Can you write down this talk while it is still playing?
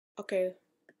Okay,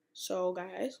 so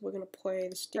guys, we're gonna play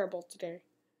this terrible today.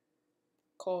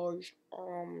 Cause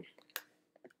I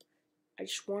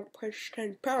just want to play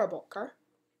Stanley Parable, okay?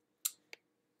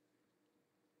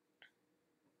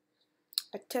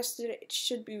 I tested it. It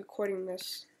should be recording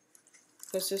this.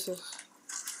 Because this is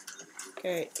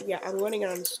okay. Yeah, I'm running it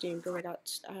on Steam because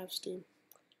I have Steam.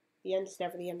 The end is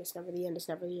never. The end is never. The end is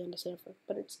never. The end is never.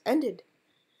 But it's ended.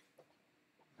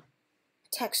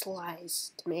 Text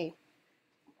lies to me.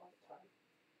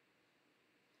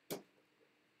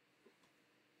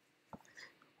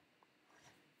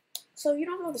 So you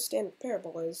don't know what the Stanley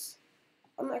Parable is.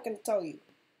 I'm not gonna tell you.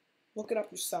 Look it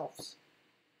up yourselves.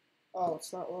 Oh,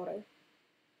 it's not loading.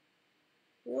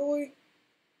 Really?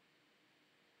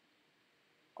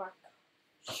 Quack.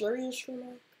 Seriously,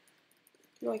 man?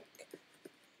 Like,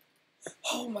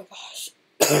 oh my gosh.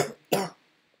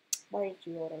 Why aren't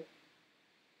you loading?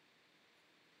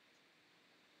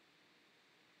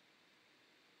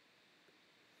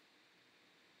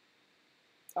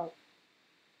 Oh.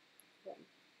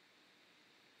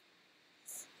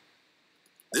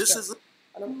 This is the...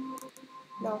 I don't...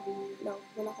 No, we're not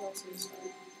gonna listen to this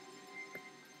story.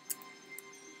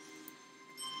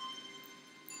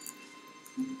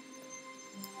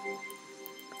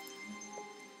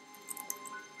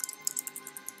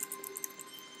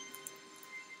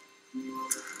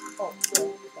 Oh,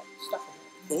 yeah, stuff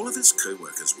in All of his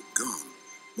co-workers were gone.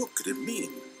 What could it mean?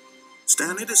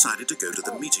 Stanley decided to go to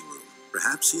the meeting room.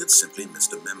 Perhaps he had simply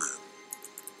missed a memo.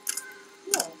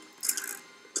 Yeah.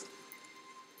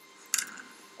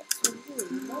 That's so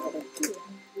weird. Why would I do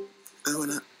that? Oh,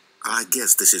 and I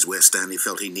guess this is where Stanley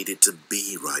felt he needed to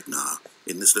be right now,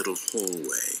 in this little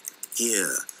hallway.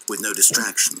 Here, with no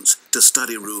distractions, to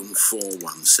study room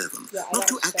 417. Yeah, Not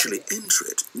to actually enter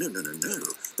it. No.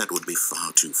 That would be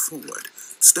far too forward.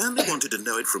 Stanley wanted to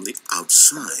know it from the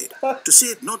outside. To see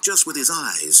it not just with his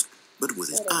eyes, but with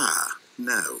his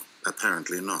No,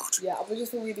 apparently not. Yeah, I was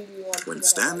just reading you on. When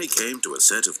Stanley came to a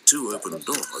set of two open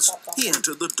doors, he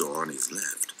entered the door on his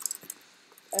left.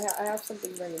 I have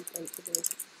something very important to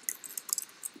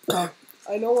do.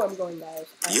 I know where I'm going, guys.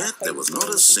 Yet there was not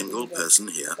a single person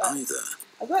here either.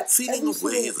 Feeling a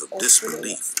wave of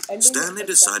disbelief, Stanley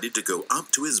decided to go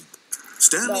up to his...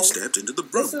 Stanley stepped into the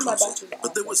broom closet,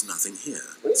 but there was nothing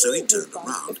here, so he turned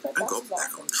around and got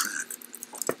back on track.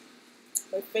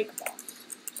 My fake boss.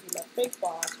 See, my fake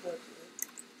boss works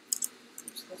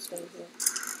here. Just listening here.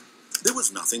 There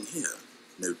was nothing here.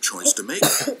 No choice to make,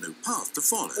 no path to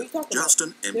follow, just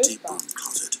an empty broom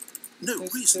closet. No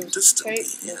reason to still be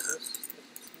here.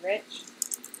 Wrench.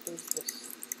 There's this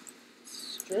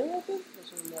string, I think.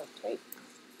 There's more tape.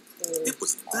 It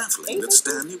was baffling that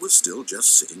Stanley was still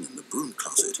just sitting in the broom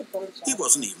closet. He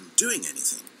wasn't even doing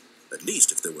anything. At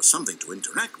least if there was something to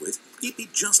interact with, he'd be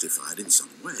justified in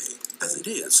some way. As it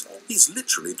is, he's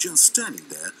literally just standing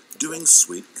there doing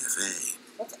sweet FA.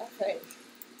 What's FA?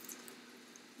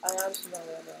 I honestly don't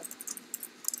know.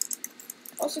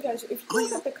 Also, guys, if you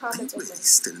look at the comments... Are you really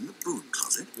still in the broom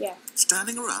closet? Yeah.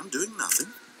 Standing around doing nothing?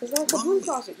 Because that's the broom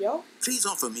closet, yo. Please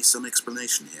offer me some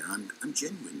explanation here. I'm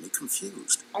genuinely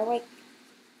confused. I like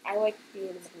being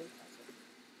in the broom closet.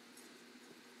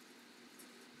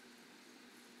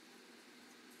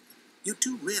 You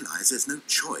do realize there's no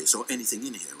choice or anything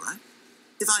in here, right?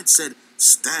 If I'd said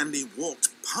Stanley walked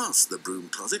past the broom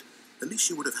closet, at least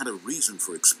you would have had a reason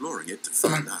for exploring it to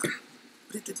find out.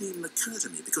 But it didn't even occur to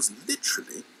me, because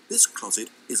literally, this closet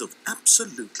is of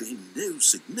absolutely no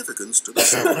significance to the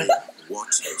story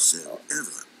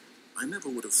whatsoever. I never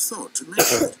would have thought to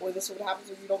mention it. Well, this is what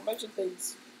happens when you don't mention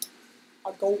things.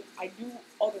 I do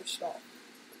other stuff.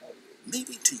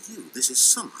 Maybe to you, this is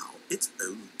somehow its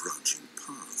own branching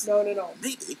path. No.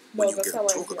 Maybe when you go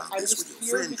talk about this with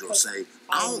your friend, you'll say,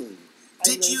 "Oh,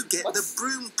 did you get the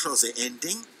broom closet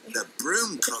ending? The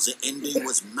broom closet ending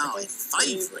was my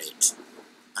favourite."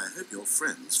 I hope your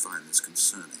friends find this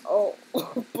concerning. Oh,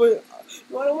 but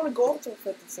I don't want to go up to a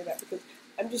friend and say that, because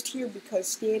I'm just here because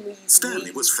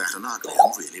Stanley was fat and ugly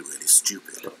and really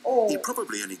stupid. Oh. He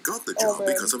probably only got the job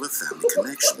because of a family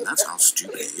connection. That's how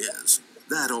stupid he is.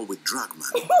 That or with drug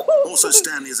money. Also,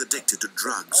 Stanley is addicted to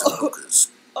drugs and hookers.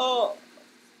 Oh.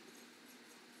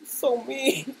 So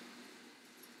mean.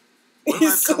 Well,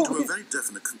 I've come to a very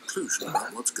definite conclusion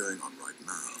about what's going on right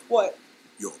now. What?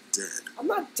 You're dead. I'm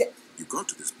not dead. You got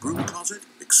to this broom closet,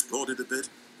 explored it a bit,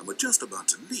 and were just about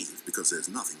to leave because there's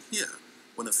nothing here,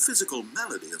 when a physical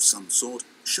malady of some sort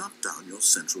shut down your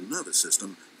central nervous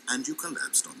system and you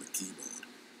collapsed on the keyboard.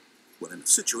 Well, in a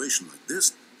situation like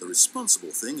this, the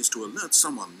responsible thing is to alert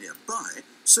someone nearby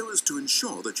so as to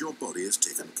ensure that your body is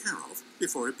taken care of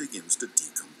before it begins to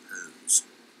decompose.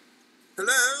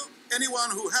 Hello?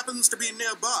 Anyone who happens to be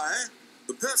nearby,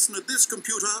 the person at this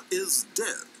computer is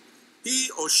dead. He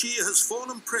or she has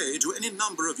fallen prey to any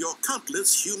number of your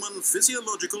countless human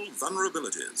physiological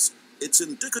vulnerabilities. It's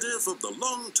indicative of the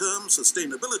long-term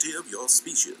sustainability of your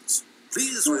species.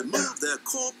 Please remove their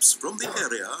corpse from the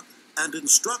area and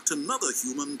instruct another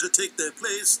human to take their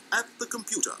place at the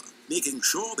computer, making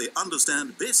sure they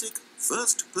understand basic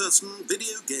first-person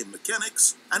video game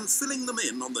mechanics and filling them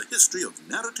in on the history of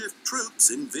narrative tropes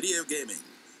in video gaming,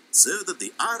 so that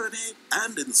the irony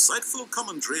and insightful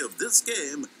commentary of this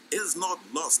game is not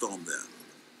lost on them.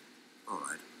 All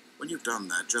right, when you've done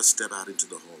that, just step out into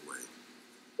the hallway.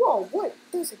 Whoa, what?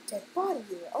 There's a dead body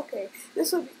here. Okay,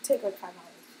 this will take like 5 hours.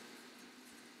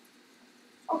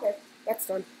 Okay, that's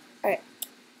done. Alright,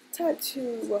 time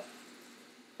to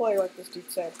play like this dude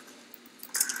said.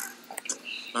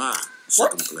 Ah,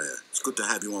 second player. It's good to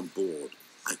have you on board.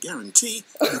 I guarantee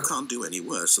you can't do any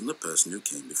worse than the person who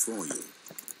came before you.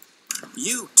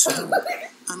 You too.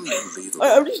 Unbelievable.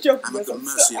 I'm just joking. I'm at the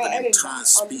mercy of an entire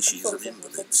species of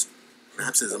invalids.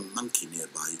 Perhaps there's a monkey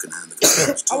nearby you can hand the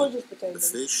controls to. I was just pretending. A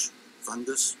fish,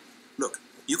 fungus. Look,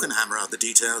 you can hammer out the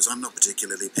details. I'm not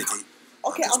particularly picky.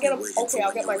 Okay, I'll get him. Okay,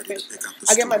 I'll get my fish.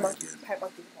 I'll get my monkey. Pet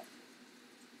monkey.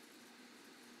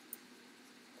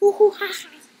 Hoo hoo ha ha.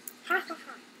 Ha ha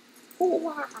ha. Hoo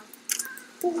ha ha.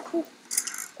 Hoo hoo.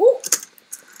 Hoo.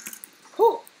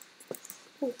 Hoo.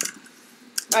 Hoo.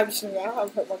 I'm just saying, I don't have a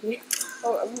pet monkey.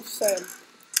 Oh, I'm just saying.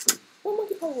 What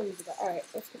monkey probably wouldn't do that? Alright,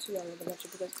 let's continue on with the lecture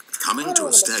because... Coming to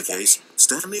a staircase,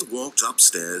 Stanley walked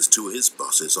upstairs to his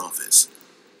boss's office.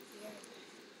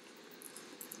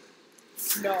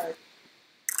 No.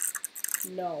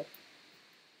 No.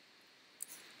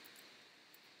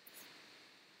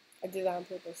 I did that on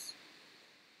purpose.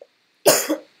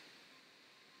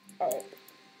 Alright.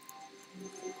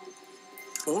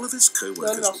 All of his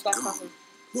co-workers No, were stop gone. talking.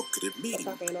 What could it mean?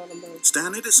 Stop talking,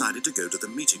 Stanley decided to go to the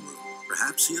meeting room.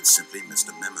 Perhaps he had simply missed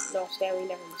a memo. No, Stanley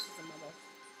never misses a memo.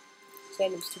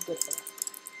 Stanley's too good for that.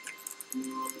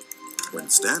 When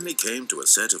Stanley came to a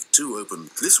set of 2 open,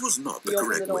 this was not the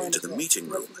correct way to the meeting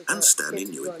room, and Stanley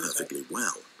knew it perfectly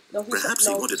well. Perhaps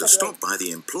he wanted to stop by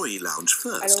the employee lounge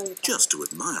first, just to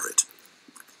admire it.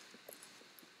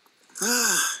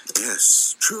 Ah,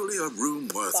 yes, truly a room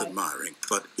worth admiring.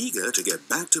 But eager to get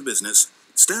back to business,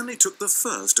 Stanley took the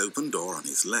first open door on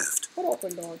his left. What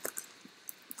open door?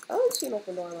 I don't see an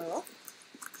open door on my left.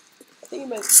 I think you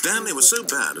meant... Stanley was so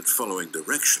bad at following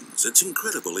directions, it's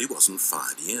incredible he wasn't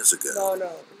fired years ago.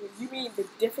 No. You mean the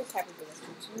different type of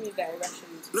directions. You mean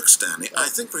directions... Look, Stanley, I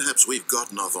think perhaps we've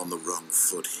gotten off on the wrong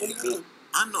foot here. What do you mean?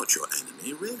 I'm not your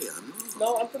enemy, really, I'm not.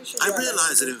 No, I'm pretty sure I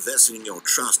realize that investing your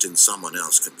trust in someone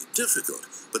else can be difficult,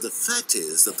 but the fact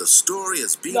is that the story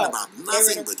has been about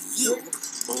nothing but you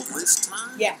all this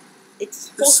time. Yeah, it's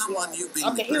There's supposed to be. someone you've been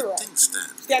I'm the hero. neglecting,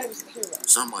 Stanley. Stanley was the hero.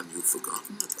 Someone you've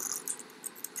forgotten about.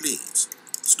 Please,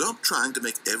 stop trying to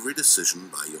make every decision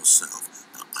by yourself.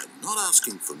 Now, I'm not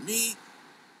asking for me,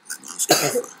 I'm asking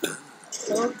for her.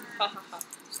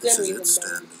 This is it,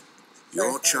 Stanley.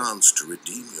 Your chance to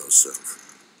redeem yourself,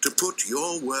 to put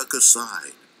your work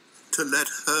aside, to let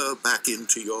her back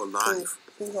into your life.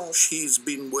 She's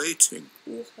been waiting.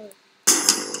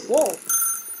 Whoa.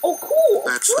 Oh, cool.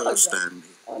 That's her,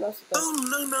 Stanley. Oh,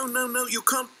 no, you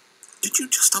can't. Did you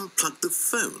just unplug the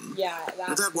phone? Yeah,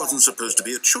 Now, that wasn't supposed to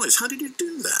be a choice. How did you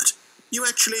do that? You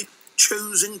actually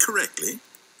chose incorrectly?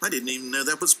 I didn't even know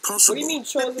that was possible. What do you mean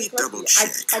chose incorrectly? Let me double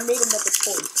check. I made another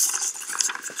choice.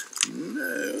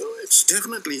 No, it's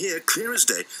definitely here, clear as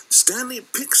day. Stanley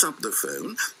picks up the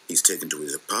phone, he's taken to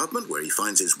his apartment where he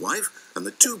finds his wife, and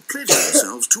the two pledge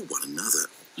themselves to one another.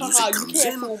 Music comes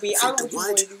in, fade to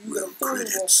white, roll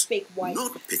credits.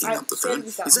 Not picking up the phone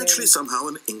is actually somehow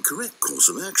an incorrect course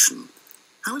of action.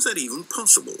 How is that even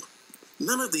possible?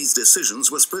 None of these decisions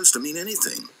were supposed to mean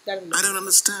anything. I don't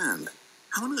understand.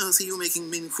 How on earth are you making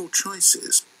meaningful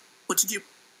choices? What did you...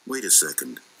 Wait a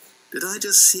second. Did I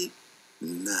just see...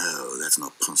 No, that's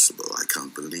not possible. I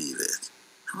can't believe it.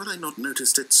 How had I not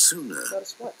noticed it sooner?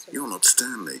 You're not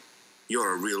Stanley.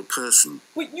 You're a real person.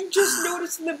 Wait, you just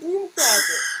noticed in the broom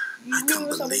closet. I can't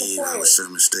believe I was so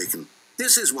mistaken.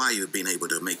 This is why you've been able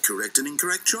to make correct and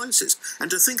incorrect choices.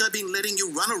 And to think I've been letting you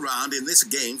run around in this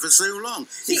game for so long.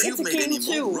 See, if you've made any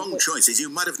more wrong choices, you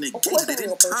might have negated it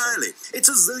entirely. It's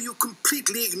as though you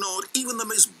completely ignored even the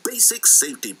most basic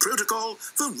safety protocol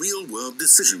for real-world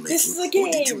decision-making. This is a game,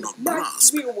 or did you not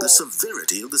grasp the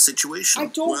severity of the situation?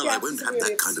 I won't have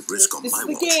that kind of risk on my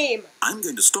watch. I'm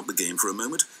going to stop the game for a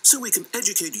moment so we can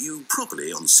educate you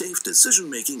properly on safe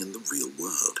decision-making in the real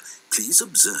world. Please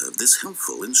observe this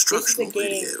helpful instructional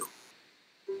video.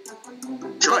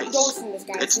 Choice. Don't listen to this,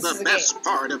 guys. It's This is the a best game.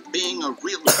 part of being a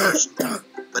real person.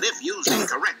 But if used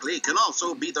incorrectly, can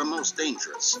also be the most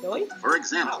dangerous. Really? For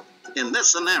example, in this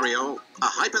scenario, a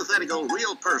hypothetical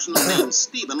real person named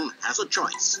Stephen has a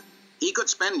choice. He could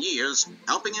spend years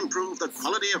helping improve the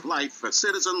quality of life for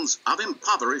citizens of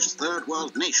impoverished third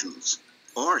world nations.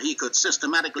 Or he could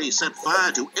systematically set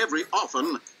fire to every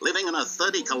orphan living in a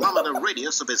 30-kilometer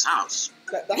radius of his house.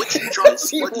 Which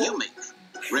choice would you make?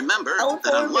 Remember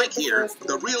that unlike here,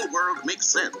 the real world makes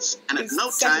sense, and at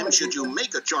no time should you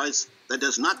make a choice that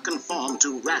does not conform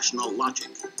to rational logic.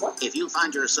 If you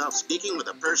find yourself speaking with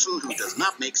a person who does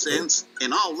not make sense,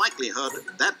 in all likelihood,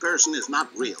 that person is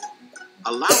not real.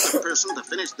 Allow the person to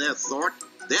finish their thought,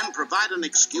 then provide an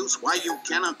excuse why you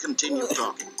cannot continue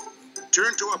talking.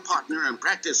 Turn to a partner and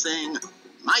practice saying,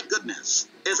 "My goodness,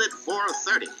 is it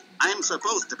 4:30? I'm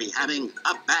supposed to be having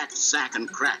a back, sack,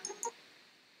 and crack."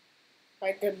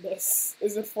 My goodness.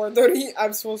 Is it 4:30?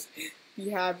 I'm supposed to be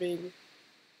having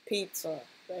pizza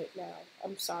right now.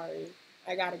 I'm sorry.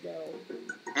 I gotta go.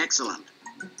 Excellent.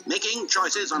 Making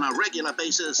choices on a regular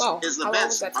basis is the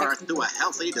best part to a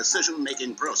healthy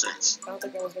decision-making process. I don't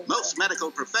think I was doing Most medical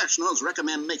professionals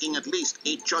recommend making at least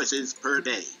 8 choices per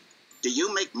day. Do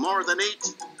you make more than 8?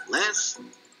 Less?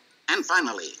 And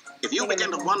finally, if you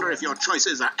begin to wonder if your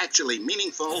choices are actually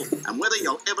meaningful and whether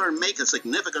you'll ever make a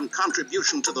significant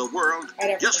contribution to the world,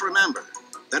 just remember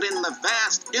that in the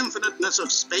vast infiniteness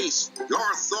of space,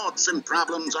 your thoughts and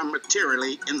problems are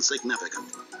materially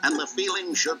insignificant, and the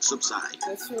feeling should subside.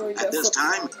 At this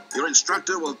time, your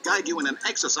instructor will guide you in an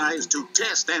exercise to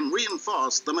test and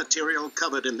reinforce the material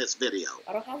covered in this video.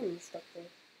 I don't have an instructor.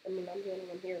 I mean, I'm the only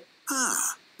one here.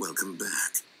 Ah, welcome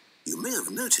back. You may have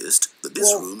noticed that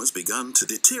this room has begun to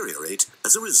deteriorate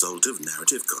as a result of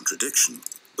narrative contradiction.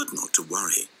 But not to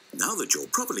worry. Now that you're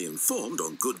properly informed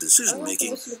on good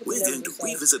decision-making, we're going to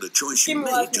revisit a choice you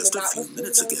made just a few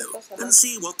minutes ago and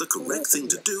see what the correct thing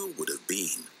to do would have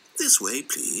been. This way,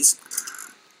 please.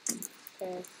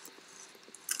 Okay.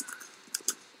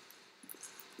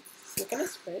 You're gonna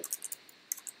spit.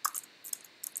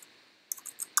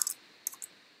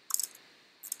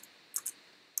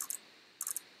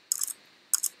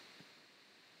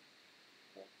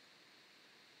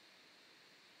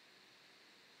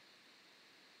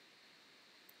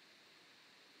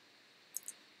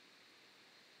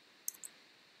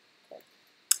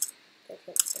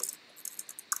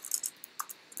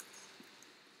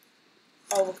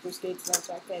 Oh, look, there's gates now,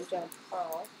 so I can't jump.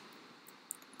 Oh.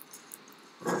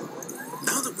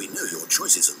 Now that we know your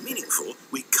choices are meaningful,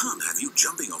 we can't have you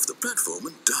jumping off the platform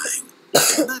and dying.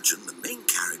 Imagine the main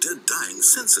character dying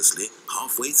senselessly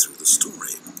halfway through the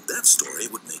story. That story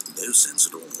would make no sense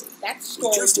at all. That story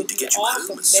we just need to get you awesome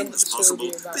home as soon as possible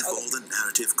before the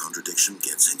narrative contradiction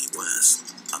gets any worse.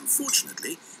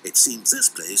 Unfortunately, it seems this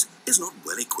place is not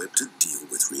well equipped to deal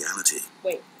with reality.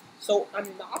 Wait, so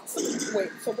I'm not...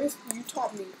 Wait, so basically you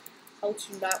taught me how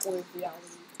to not live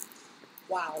reality.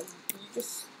 Wow, you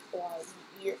just... Wow,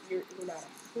 you're not...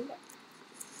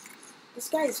 This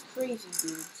guy is crazy,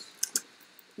 dudes.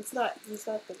 He's not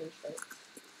thinking straight.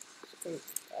 It's crazy.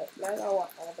 Now I gotta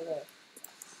walk all the way.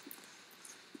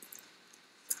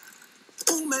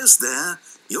 Almost there.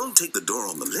 You'll take the door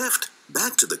on the left,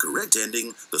 back to the correct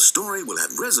ending, the story will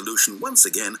have resolution once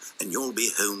again, and you'll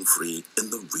be home free in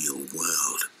the real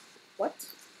world. What?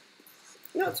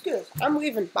 You know, it's good. I'm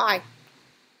leaving. Bye.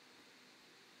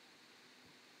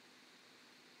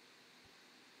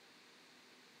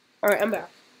 Alright, I'm back.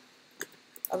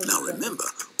 Now remember,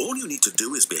 all you need to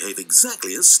do is behave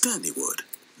exactly as Stanley would.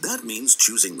 That means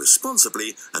choosing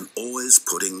responsibly and always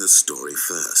putting the story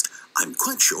first. I'm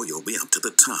quite sure you'll be up to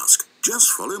the task.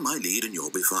 Just follow my lead and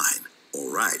you'll be fine.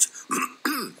 All right.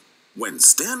 When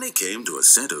Stanley came to a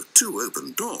set of 2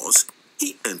 open doors,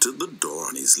 he entered the door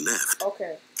on his left.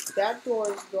 Okay, that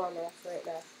door is the door on the left right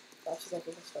now. That's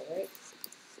exactly this door, right?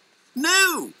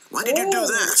 No! Why did you do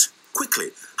that?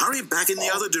 Quickly, hurry back in the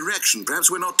other direction.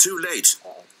 Perhaps we're not too late.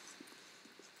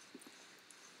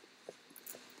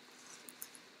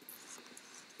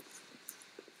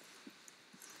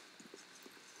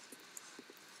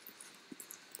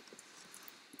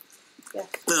 Yes.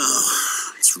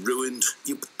 Oh, it's ruined.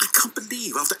 I can't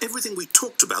believe, after everything we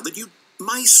talked about, that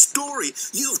my story,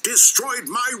 you've destroyed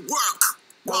my work.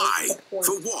 Why?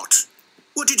 For what?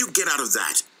 What did you get out of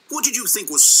that? What did you think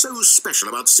was so special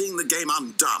about seeing the game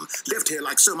undone, left here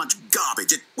like so much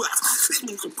garbage?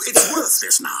 It's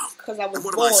worthless now. And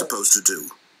what am I supposed to do?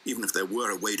 Even if there were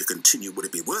a way to continue, would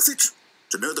it be worth it?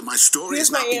 To know that my story is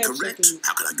not incorrect?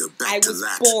 How can I go back to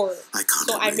that? Bored, I can't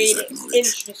so I made that it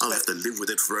knowledge. I'll have to live with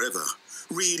it forever.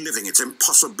 reliving its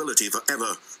impossibility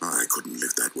forever. I couldn't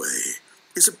live that way.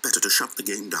 Is it better to shut the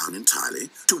game down entirely?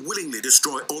 To willingly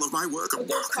destroy all of my work? But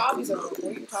there's copies of it. What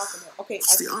are you talking about? Okay,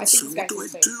 What's the answer? I think What do I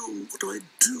do? What do I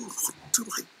do? What do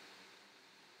I...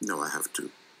 No, I have to.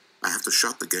 I have to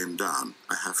shut the game down.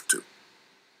 I have to.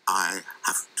 I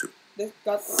have to.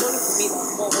 That's the point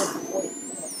for me.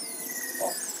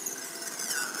 Oh.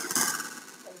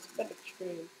 That was a bit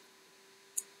extreme.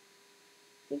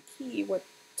 I think he went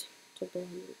to the...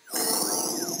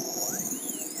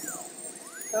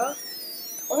 Huh?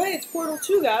 Oh hey, it's Portal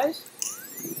 2, guys.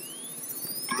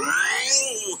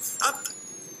 Oh,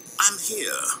 I'm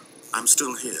here. I'm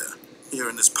still here. Here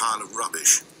in this pile of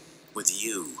rubbish. With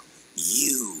you.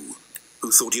 You.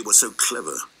 Who thought you were so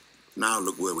clever. Now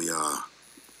look where we are.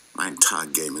 My entire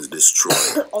game is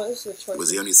destroyed. Oh, this is a choice. It was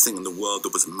the only thing in the world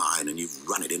that was mine, and you've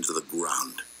run it into the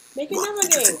ground. Make another What,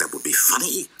 did you think that would be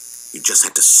funny? You just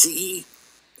had to see?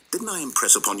 Didn't I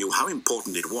impress upon you how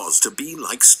important it was to be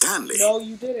like Stanley? No,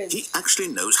 you didn't. He actually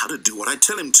knows how to do what I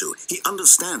tell him to. He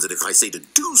understands that if I say to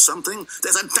do something,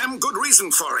 there's a damn good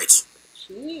reason for it.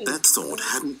 Jeez. That thought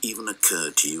hadn't even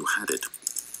occurred to you, had it?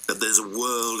 That there's a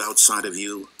world outside of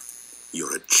you?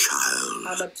 You're a child.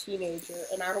 I'm a teenager,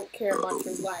 and I don't care about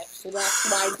your life, so that's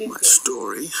why I did My this.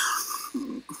 story.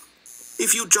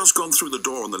 If you'd just gone through the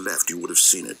door on the left, you would have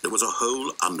seen it. There was a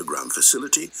whole underground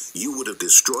facility. You would have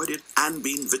destroyed it and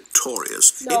been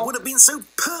victorious. No. It would have been so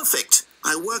perfect.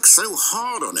 I worked so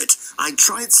hard on it. I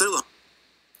tried so hard.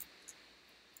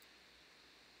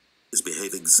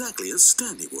 Behave exactly as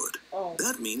Stanley would. Oh.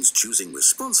 That means choosing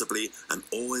responsibly and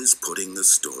always putting the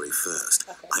story first.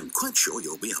 Okay. I'm quite sure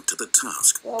you'll be up to the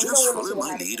task. Well, Just follow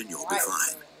my lead and you'll be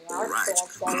fine. All right.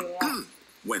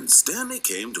 When Stanley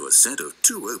came to a set of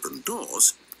 2 open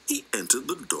doors, he entered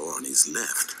the door on his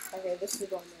left. Okay, this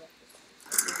is on the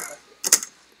left.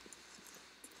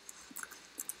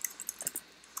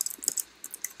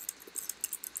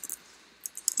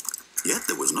 Yet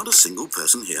there was not a single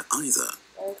person here either.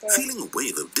 Okay. Feeling a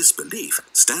wave of disbelief,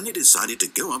 Stanley decided to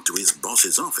go up to his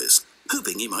boss's office,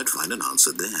 hoping he might find an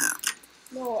answer there.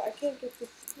 No, I can't get the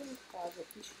pin closet.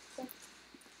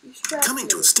 You strapped Coming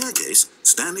to a staircase,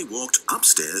 Stanley walked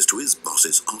upstairs to his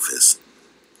boss's office.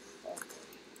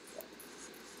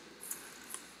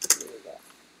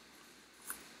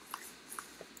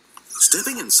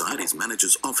 Stepping inside his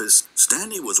manager's office,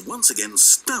 Stanley was once again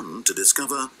stunned to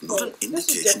discover not an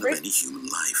indication of any human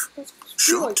life.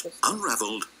 Shocked,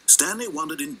 unraveled, Stanley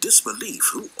wondered in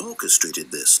disbelief who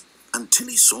orchestrated this, until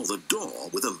he saw the door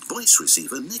with a voice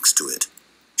receiver next to it.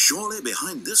 Surely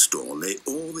behind this door lay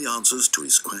all the answers to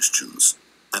his questions.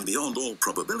 And beyond all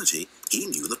probability, he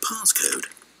knew the passcode.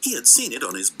 He had seen it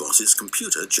on his boss's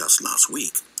computer just last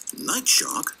week. Night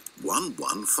Shark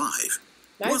 115.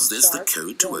 Was this the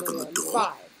code to open the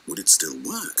door? Would it still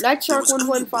work? Night Shark there was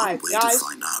only 115, one way guys. to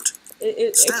find out.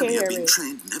 Stanley had been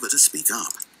trained never to speak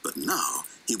up, but now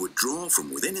he would draw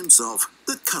from within himself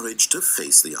the courage to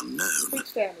face the unknown. Speak,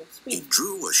 Stanley, speak. He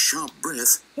drew a sharp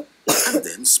breath and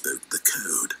then spoke the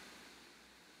code.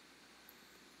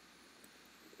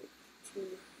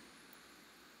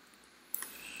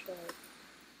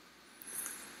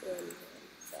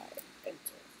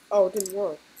 Oh, it didn't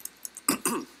work.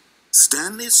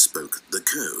 Stanley spoke the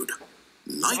code.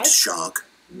 Night Shark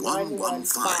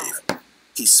 115.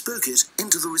 He spoke it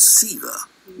into the receiver,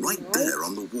 right there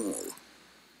on the wall.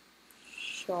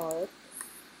 Shark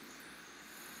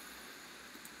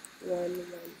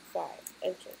 115.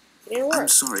 Enter. It didn't work. I'm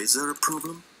sorry, is there a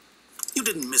problem? You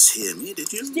didn't mishear me,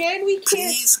 did you? Stan, we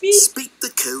can't Please speak the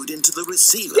code into the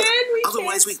receiver. Stan, we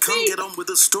Otherwise, we can't get on with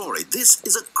the story. This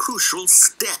is a crucial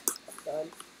step. Done.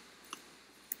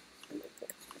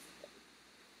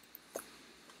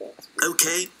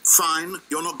 Okay, fine,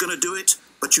 you're not going to do it,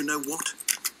 but you know what?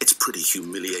 It's pretty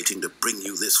humiliating to bring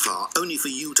you this far, only for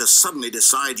you to suddenly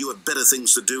decide you have better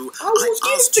things to do.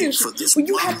 I asked you for this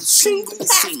one single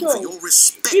thing, for your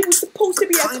respect. It was supposed to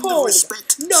be a kind code. of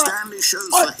respect Stanley shows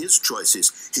for his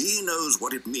choices. He knows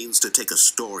what it means to take a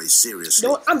story seriously.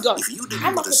 No, I'm done. If you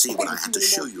didn't want to see what I had to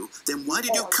show you, then why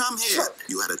did you come here?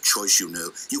 You had a choice, you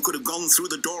know. You could have gone through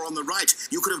the door on the right.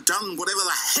 You could have done whatever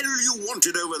the hell you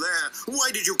wanted over there. Why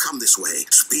did you come this way?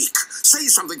 Speak. Say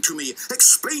something to me.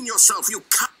 Explain yourself. You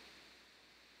can't.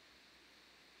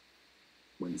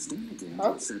 When Stanley came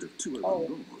to a set of 2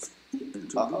 open doors, he entered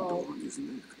the door on his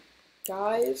left.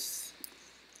 Guys,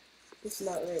 this is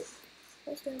not right.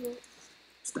 Hi, Stanley.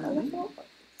 Stanley?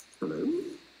 Hello?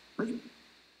 Are you...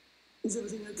 Is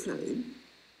everything okay?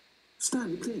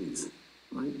 Stanley, please.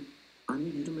 I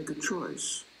need you to make a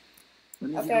choice.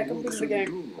 Okay, I completed the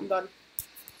game. I'm done.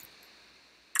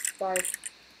 Bye.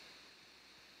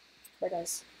 Bye,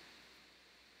 guys.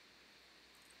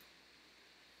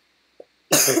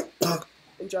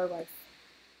 Enjoy life.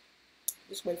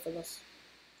 Just wait for this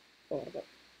for a little bit.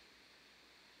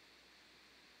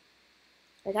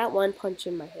 I got one punch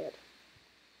in my head.